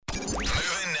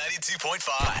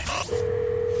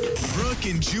92.5. Brooke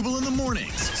and Jubal in the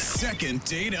mornings. Second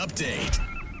date update.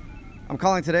 I'm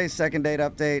calling today's second date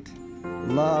update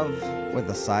Love with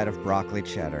a Side of Broccoli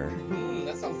Cheddar.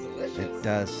 That sounds delicious. It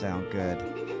does sound good.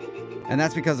 And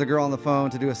that's because the girl on the phone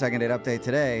to do a second date update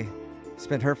today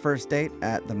spent her first date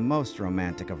at the most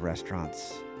romantic of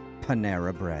restaurants,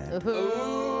 Panera Bread.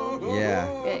 Yeah.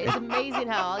 It's amazing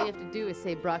how all you have to do is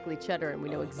say broccoli cheddar and we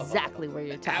know exactly what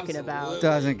you're talking about.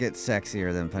 Doesn't get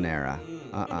sexier than Panera.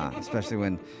 Especially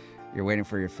when you're waiting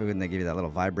for your food and they give you that little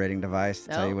vibrating device to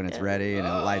tell you when it's ready, and it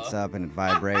lights up and it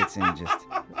vibrates, and you just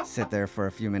sit there for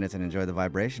a few minutes and enjoy the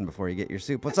vibration before you get your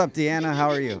soup. What's up, Deanna? How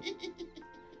are you?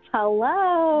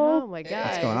 Hello. Oh my God.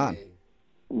 What's going on?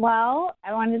 Well,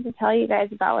 I wanted to tell you guys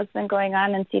about what's been going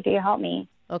on and see if you can help me.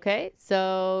 Okay,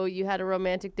 so you had a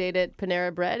romantic date at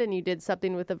Panera Bread and you did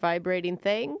something with a vibrating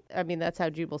thing? I mean, that's how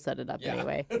Jubal set it up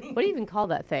anyway. What do you even call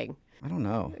that thing? I don't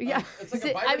know. Yeah. It's like Is a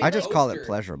it- vibrating I just call it toaster.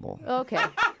 pleasurable. Okay.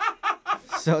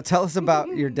 So tell us about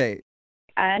your date.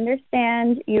 I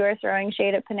understand you are throwing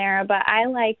shade at Panera, but I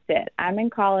liked it. I'm in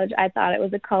college. I thought it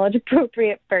was a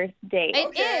college-appropriate first date. It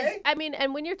Okay. is. I mean,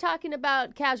 and when you're talking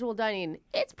about casual dining,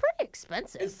 it's pretty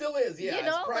expensive. It still is, yeah. You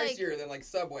know, it's pricier than like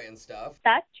Subway and stuff.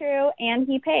 That's true, and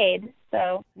he paid.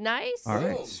 So Nice. All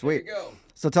right, Boom, sweet. There you go.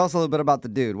 So tell us a little bit about the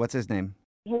dude. What's his name?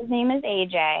 his name is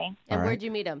AJ. And All right. where'd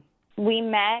you meet him? We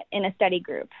met in a study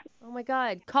group. Oh my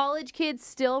God. College kids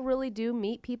still really do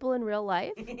meet people in real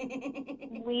life?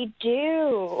 We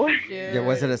do. Yeah,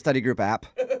 was it a study group app?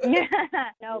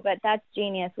 No, but that's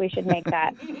genius. We should make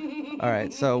that. All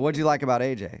right, so what'd you like about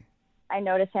AJ? I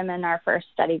noticed him in our first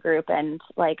study group, and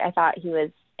like I thought he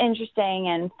was interesting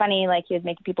and funny, like he was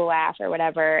making people laugh or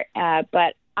whatever.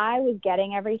 But I was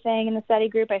getting everything in the study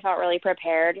group. I felt really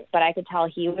prepared, but I could tell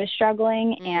he was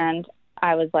struggling, and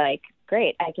I was like,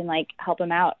 great, I can like help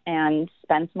him out and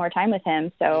spend some more time with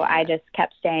him. So I just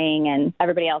kept staying, and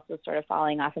everybody else was sort of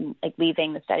falling off and like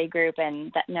leaving the study group,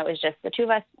 and it was just the two of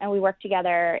us, and we worked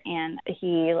together, and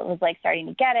he was like starting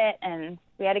to get it, and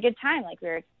we had a good time. Like we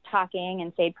were talking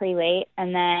and stayed pretty late,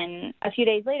 and then a few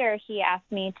days later he asked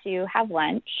me to have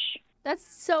lunch. That's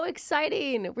so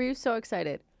exciting. Were you so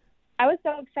excited? I was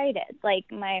so excited. Like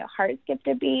my heart skipped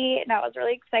a beat, and I was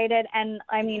really excited. And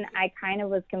I mean, I kind of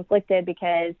was conflicted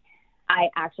because I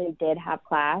actually did have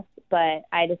class, but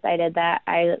I decided that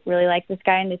I really liked this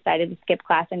guy and decided to skip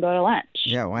class and go to lunch.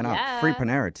 Yeah, why not? Yeah. Free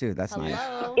Panera, too. That's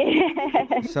Hello. It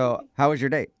nice. So how was your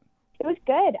date? was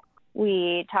good.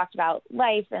 We talked about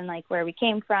life and like where we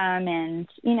came from, and,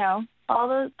 you know, all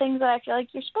those things that I feel like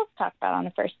you're supposed to talk about on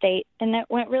a first date. And it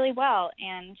went really well.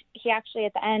 And he actually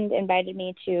at the end invited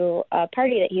me to a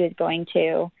party that he was going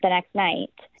to the next night.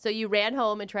 So you ran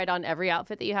home and tried on every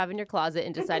outfit that you have in your closet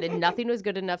and decided nothing was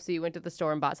good enough, so you went to the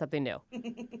store and bought something new.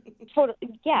 Totally,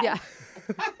 yeah. Yeah.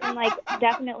 And like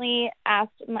definitely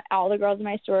asked all the girls in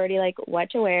my sorority like what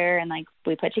to wear, and like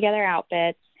we put together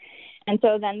outfits. And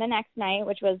so then the next night,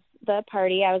 which was the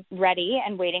party, I was ready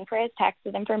and waiting for his text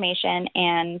with information,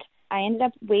 and I ended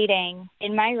up waiting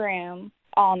in my room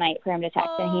all night for him to text,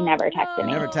 and he never texted He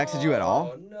me. never texted you at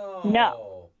all? Oh, no.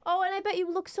 No. Oh, and I bet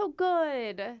you look so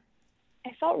good. I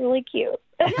felt really cute.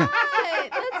 God,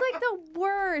 that's like the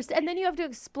worst. And then you have to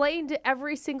explain to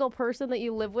every single person that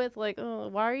you live with, like, oh,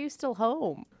 why are you still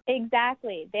home?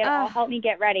 Exactly. They all helped me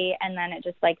get ready, and then it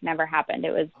just like never happened.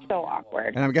 It was so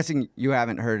awkward. And I'm guessing you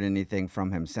haven't heard anything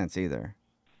from him since either.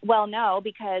 Well, no,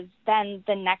 because then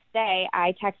the next day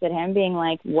I texted him being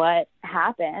like, what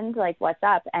happened? Like, what's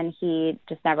up? And he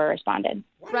just never responded.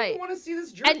 Why do Right. you want to see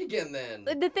this jerk And- again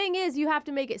then? The thing is, you have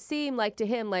to make it seem like to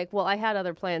him, like, well, I had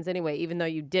other plans anyway, even though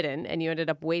you didn't, and you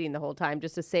ended up waiting the whole time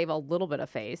just to save a little bit of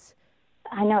face.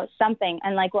 I know, something.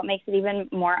 And like what makes it even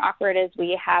more awkward is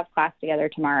we have class together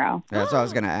tomorrow. Yeah, that's what I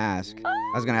was going to ask.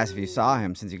 I was going to ask if you saw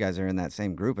him since you guys are in that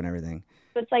same group and everything.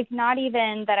 So it's like not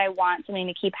even that I want something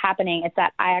to keep happening. It's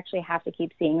that I actually have to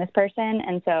keep seeing this person.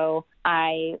 And so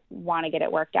I want to get it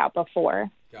worked out before.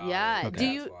 Got Yeah. it. Do That's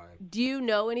you why. do you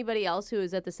know anybody else who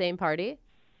is at the same party?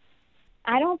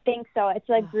 I don't think so. It's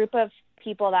a group of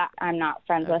people that I'm not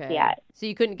friends with yet. So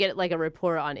you couldn't get like a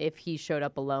report on if he showed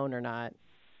up alone or not.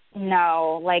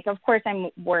 No, like, of course I'm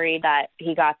worried that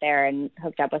he got there and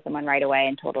hooked up with someone right away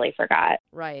and totally forgot.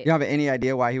 Right. You don't have any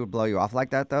idea why he would blow you off like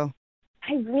that, though?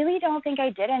 I really don't think I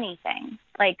did anything.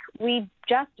 Like, we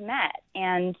just met,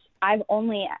 and I've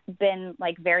only been,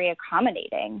 like, very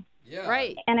accommodating. Yeah.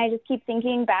 Right. And I just keep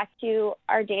thinking back to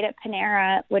our date at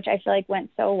Panera, which I feel like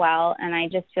went so well, and I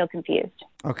just feel confused.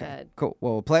 Okay, Good. cool.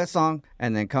 Well, we'll play a song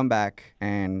and then come back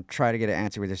and try to get an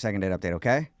answer with your second date update,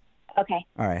 okay? Okay.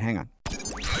 All right, hang on.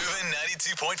 Moving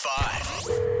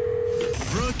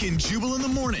 92.5. Brooke Brooke and Jubal in the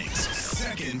mornings.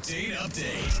 Second date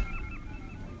update.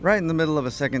 Right in the middle of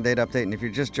a second date update, and if you're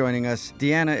just joining us,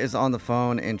 Deanna is on the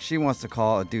phone, and she wants to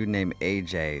call a dude named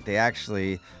AJ. They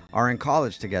actually are in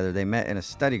college together. They met in a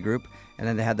study group, and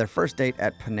then they had their first date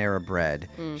at Panera Bread.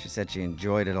 She said she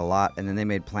enjoyed it a lot, and then they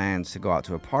made plans to go out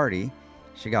to a party.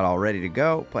 She got all ready to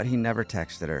go, but he never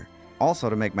texted her. Also,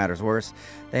 to make matters worse,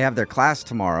 they have their class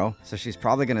tomorrow, so she's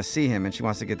probably going to see him, and she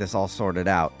wants to get this all sorted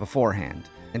out beforehand.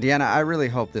 And Deanna, I really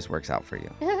hope this works out for you.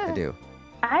 I do.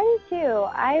 I do too.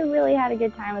 I really had a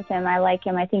good time with him. I like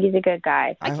him. I think he's a good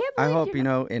guy. I hope,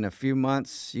 in a few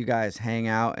months you guys hang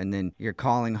out and then you're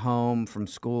calling home from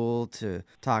school to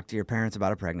talk to your parents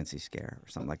about a pregnancy scare or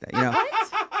something like that.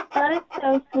 That is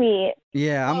so sweet.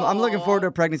 Yeah, I'm looking forward to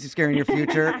a pregnancy scare in your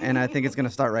future, and I think it's going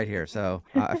to start right here. So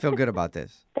I feel good about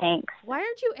this. Thanks. Why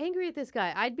aren't you angry at this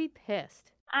guy? I'd be pissed.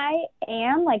 I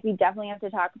am. We definitely have to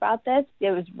talk about this.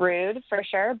 It was rude for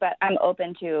sure, but I'm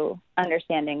open to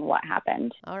understanding what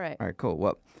happened. All right. All right, cool.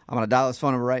 Well, I'm going to dial his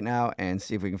phone number right now and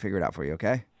see if we can figure it out for you,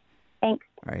 okay? Thanks.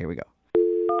 All right, here we go.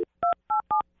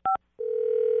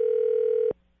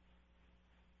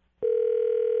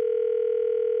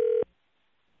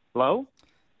 Hello?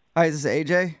 Hi, is this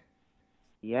AJ?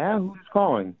 Yeah, who's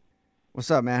calling?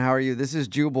 What's up, man? How are you? This is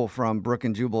Jubal from Brooke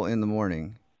and Jubal in the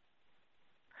Morning.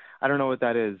 I don't know what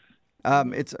that is.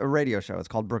 It's a radio show. It's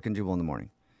called Brooke and Jubal in the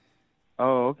Morning.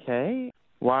 Oh, okay.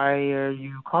 Why are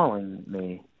you calling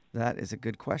me? That is a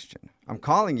good question. I'm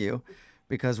calling you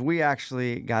because we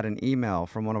actually got an email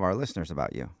from one of our listeners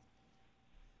about you.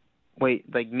 Wait,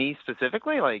 me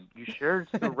specifically? You sure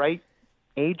it's the right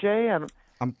AJ?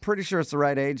 I'm pretty sure it's the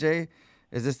right AJ.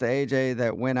 Is this the AJ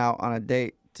that went out on a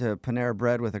date to Panera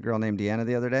Bread with a girl named Deanna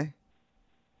the other day?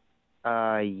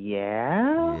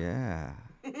 Yeah? Yeah.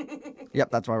 Yep,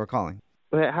 that's why we're calling.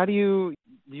 But how do you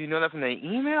know that from the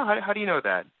email? How do you know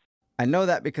that? I know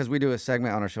that because we do a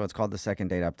segment on our show. It's called the Second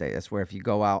Date Update. It's where if you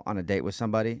go out on a date with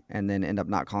somebody and then end up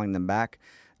not calling them back,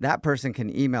 that person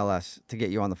can email us to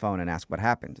get you on the phone and ask what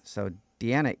happened. So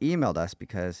Deanna emailed us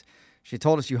because she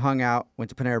told us you hung out, went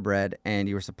to Panera Bread, and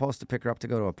you were supposed to pick her up to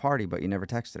go to a party, but you never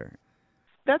texted her.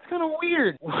 That's kind of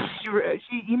weird.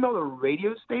 She emailed a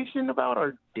radio station about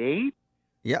our date?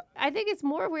 Yeah. I think it's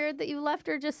more weird that you left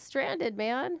her just stranded,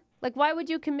 man. Why would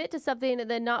you commit to something and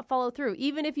then not follow through?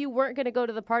 Even if you weren't going to go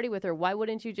to the party with her, why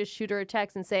wouldn't you just shoot her a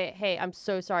text and say, hey, I'm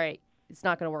so sorry. It's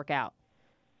not going to work out?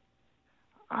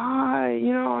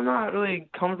 I'm not really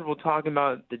comfortable talking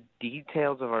about the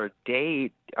details of our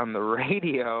date on the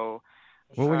radio.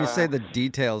 Well, when you say the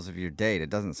details of your date,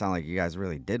 it doesn't sound like you guys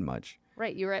really did much.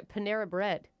 Right. You were at Panera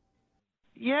Bread.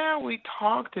 Yeah, we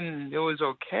talked and it was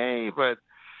okay, but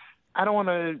I don't want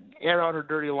to air out her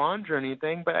dirty laundry or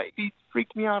anything, but it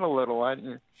freaked me out a little.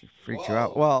 She freaked you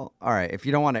out? Well, all right. If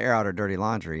you don't want to air out her dirty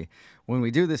laundry, when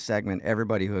we do this segment,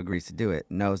 everybody who agrees to do it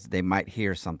knows that they might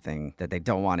hear something that they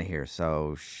don't want to hear.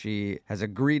 So she has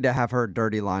agreed to have her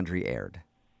dirty laundry aired.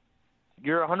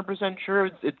 You're 100% sure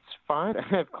it's fine?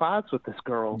 I have class with this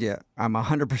girl. Yeah, I'm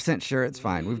 100% sure it's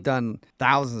fine. We've done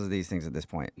thousands of these things at this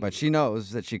point, but she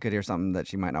knows that she could hear something that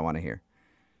she might not want to hear.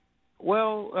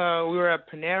 Well, we were at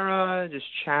Panera, just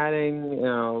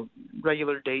chatting,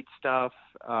 regular date stuff.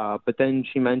 But then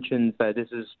she mentions that this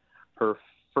is her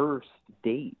first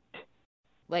date.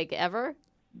 Ever?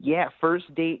 Yeah,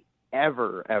 first date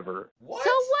ever. What? So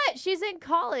what? She's in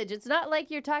college. It's not like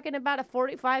you're talking about a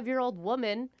 45-year-old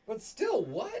woman. But still,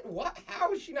 what? How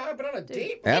has she not been on a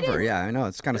date? Ever, yeah, I know.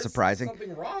 It's kind of surprising. There's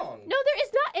something wrong. No, there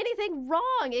is not anything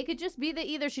wrong. It could just be that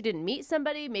either she didn't meet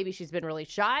somebody, maybe she's been really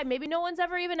shy, maybe no one's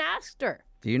ever even asked her.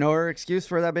 Do you know her excuse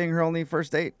for that being her only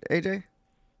first date, AJ?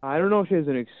 I don't know if she has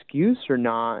an excuse or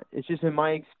not. It's just in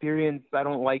my experience, I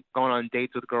don't like going on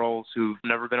dates with girls who've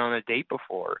never been on a date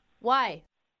before. Why?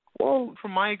 Well,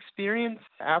 from my experience,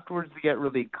 afterwards they get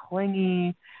really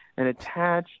clingy and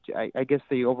attached. I guess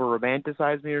they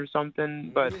over-romanticize me or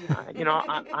something. But,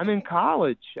 I'm in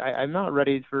college. I'm not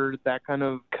ready for that kind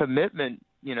of commitment,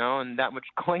 and that much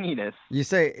clinginess. You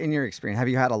say, in your experience, have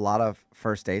you had a lot of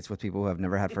first dates with people who have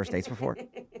never had first dates before?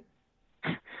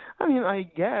 I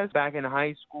guess back in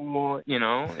high school,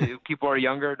 people are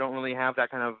younger, don't really have that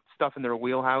kind of stuff in their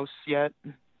wheelhouse yet.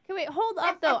 Okay, wait, hold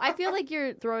up, though. I feel like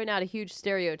you're throwing out a huge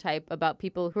stereotype about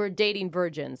people who are dating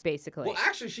virgins, basically. Well,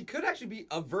 actually, she could actually be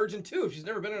a virgin, too, if she's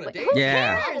never been on a date. Who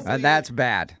Yeah, cares? that's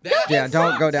bad. Yeah,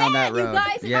 don't go down that road. You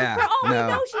guys, yeah, for all no.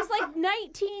 we know, she's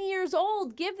 19 years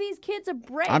old. Give these kids a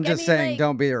break. I'm just saying,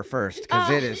 don't be her first, because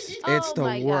it's the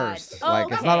my God. worst. It's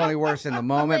not Okay. only worse in the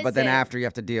moment, but then Listen. after you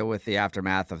have to deal with the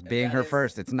aftermath of being her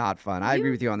first. It's not fun. I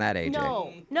agree with you on that,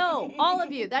 AJ. No, all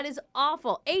of you. That is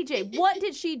awful. AJ, what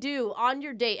did she do on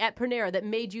your date? at Panera that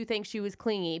made you think she was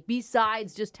clingy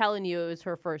besides just telling you it was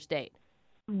her first date?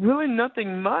 Really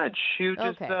nothing much. She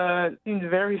just seemed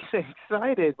very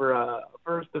excited for a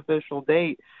first official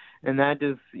date. And that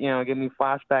just, gave me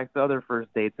flashbacks to other first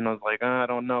dates. And I was like, I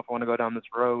don't know if I want to go down this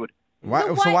road. So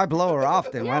why blow her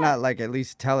off then? Why not at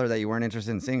least tell her that you weren't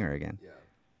interested in seeing her again? Yeah.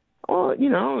 Well, it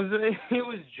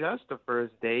was just a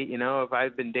first date. If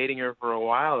I'd been dating her for a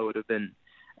while, it would have been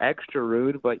extra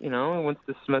rude. But, once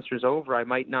the semester's over, I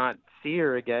might not see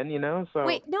her again, so.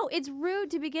 Wait, no, it's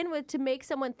rude to begin with to make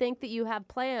someone think that you have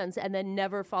plans and then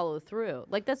never follow through.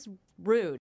 That's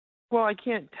rude. Well, I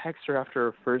can't text her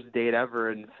after her first date ever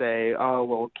and say, "Oh,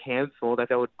 well, canceled." That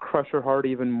would crush her heart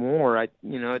even more.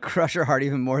 Crush her heart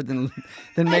even more than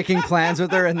making plans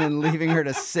with her and then leaving her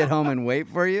to sit home and wait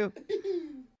for you?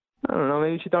 I don't know.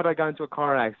 Maybe she thought I got into a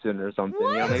car accident or something.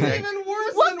 What? Even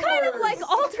worse What than kind worse. of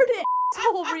alternate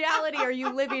whole reality are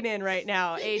you living in right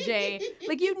now, AJ?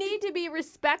 You need to be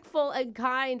respectful and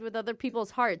kind with other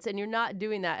people's hearts, and you're not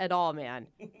doing that at all, man.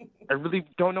 I really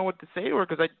don't know what to say to her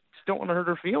because I just don't want to hurt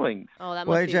her feelings. Oh, that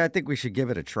Well, must AJ, I think we should give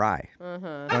it a try.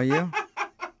 Uh-huh. Don't you?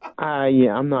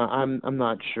 Yeah, I'm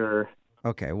not sure.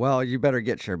 Okay, well, you better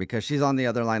get sure because she's on the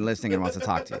other line listening and wants to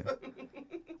talk to you.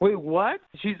 Wait, what?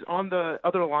 She's on the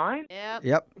other line? Yep.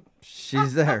 Yep,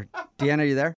 she's there. Deanna, are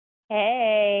you there?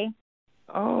 Hey.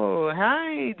 Oh,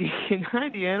 hi, hi,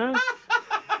 Deanna.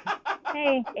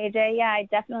 Hey, AJ. Yeah, I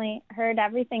definitely heard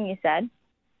everything you said.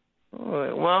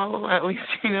 Oh, well, at least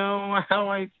you know how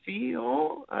I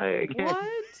feel. I guess.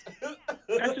 What?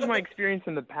 That's just my experience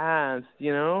in the past,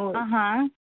 Uh-huh.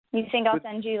 You think I'll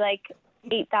send you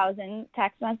 8,000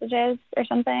 text messages or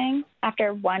something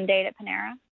after one date at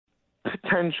Panera?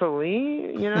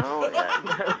 Potentially,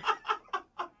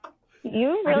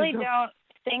 You really don't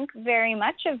think very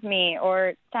much of me, or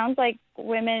it sounds like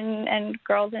women and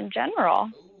girls in general.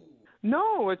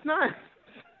 No, it's not.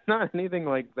 Not anything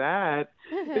like that.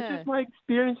 It's just my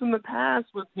experience in the past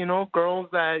with, girls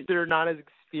that they're not as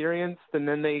experienced and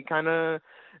then they kind of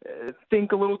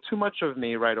think a little too much of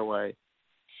me right away.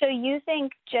 So you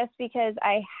think just because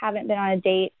I haven't been on a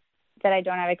date that I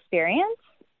don't have experience?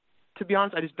 To be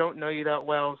honest, I just don't know you that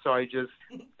well, so I just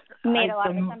Made a lot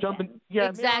of assumptions.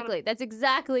 Exactly. That's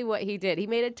exactly what he did. He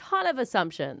made a ton of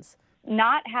assumptions.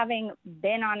 Not having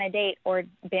been on a date or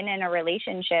been in a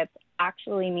relationship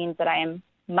actually means that I am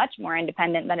much more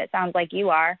independent than it sounds like you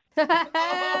are.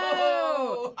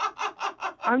 Oh.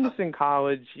 I'm just in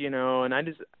college, and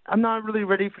I'm not really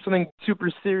ready for something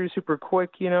super serious, super quick,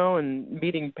 and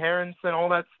meeting parents and all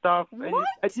that stuff. What?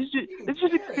 It's just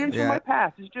experience from my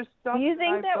past. It's just stuff. You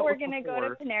think I've that dealt we're with going to go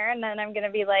before. to Panera and then I'm going to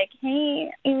be like,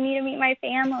 hey, you need to meet my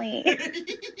family.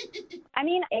 I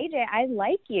mean, AJ, I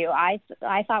like you. I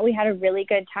thought we had a really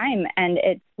good time, and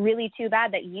it's really too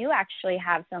bad that you actually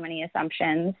have so many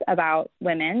assumptions about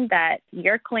women that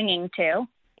you're clinging to,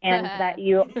 and that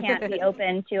you can't be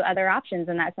open to other options,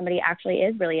 and that somebody actually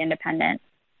is really independent.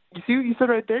 You see what you said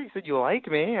right there? You said you like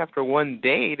me after one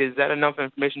date. Is that enough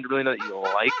information to really know that you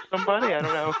like somebody? I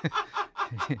don't know.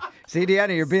 See,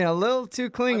 Deanna, you're being a little too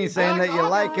clingy saying that you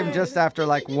like him just after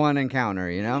one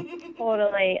encounter,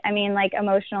 Totally. I mean,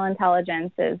 emotional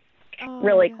intelligence is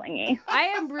really clingy. I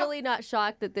am really not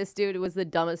shocked that this dude was the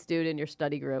dumbest dude in your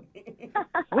study group.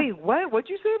 Wait, what?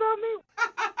 What'd you say about me?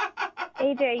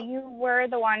 AJ, you were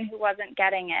the one who wasn't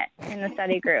getting it in the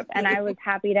study group, and I was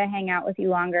happy to hang out with you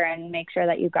longer and make sure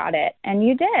that you got it. And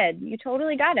you did. You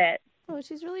totally got it. Oh,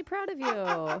 she's really proud of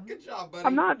you. Good job, buddy.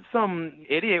 I'm not some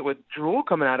idiot with drool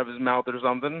coming out of his mouth or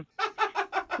something.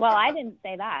 Well, I didn't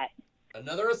say that.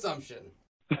 Another assumption.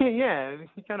 Yeah,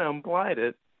 he kind of implied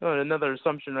it. Oh, another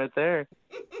assumption right there.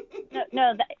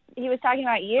 No, he was talking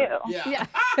about you. Yeah. Yeah.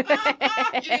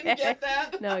 You didn't get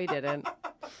that? No, he didn't.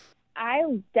 I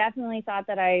definitely thought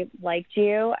that I liked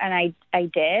you, and I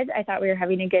did. I thought we were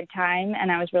having a good time,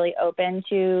 and I was really open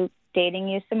to dating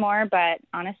you some more. But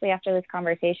honestly, after this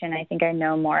conversation, I think I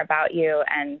know more about you,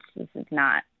 and this is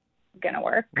not going to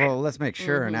work. Well, let's make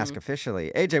sure and ask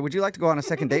officially. AJ, would you like to go on a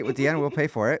second date with Deanna? We'll pay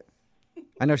for it.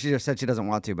 I know she just said she doesn't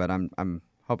want to, but I'm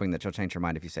hoping that she'll change her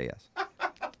mind if you say yes.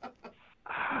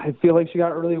 I feel like she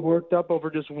got really worked up over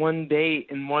just one date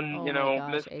and one, Oh my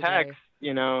gosh, missed AJ. text.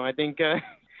 I think.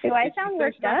 Do I sound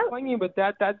worked up? Clingy, but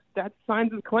that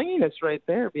signs of clinginess right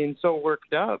there, being so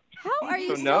worked up. How are you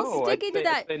So still no, sticking to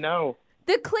that? I'd say no.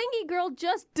 The clingy girl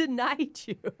just denied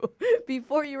you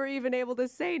before you were even able to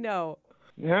say no.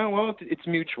 Yeah, well, it's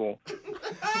mutual.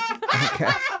 Okay.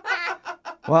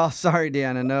 Well, sorry,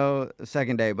 Deanna. No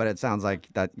second date, but it sounds like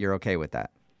that you're okay with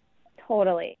that.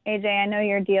 Totally. AJ, I know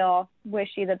your deal. Wish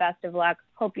you the best of luck.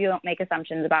 Hope you don't make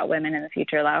assumptions about women in the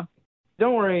future, though.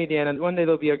 Don't worry, Dan. One day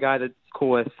there'll be a guy that's cool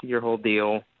with your whole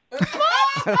deal.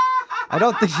 I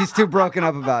don't think she's too broken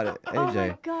up about it. AJ. Oh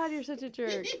my God, you're such a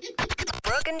jerk.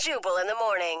 Brooke and Jubal in the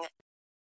morning.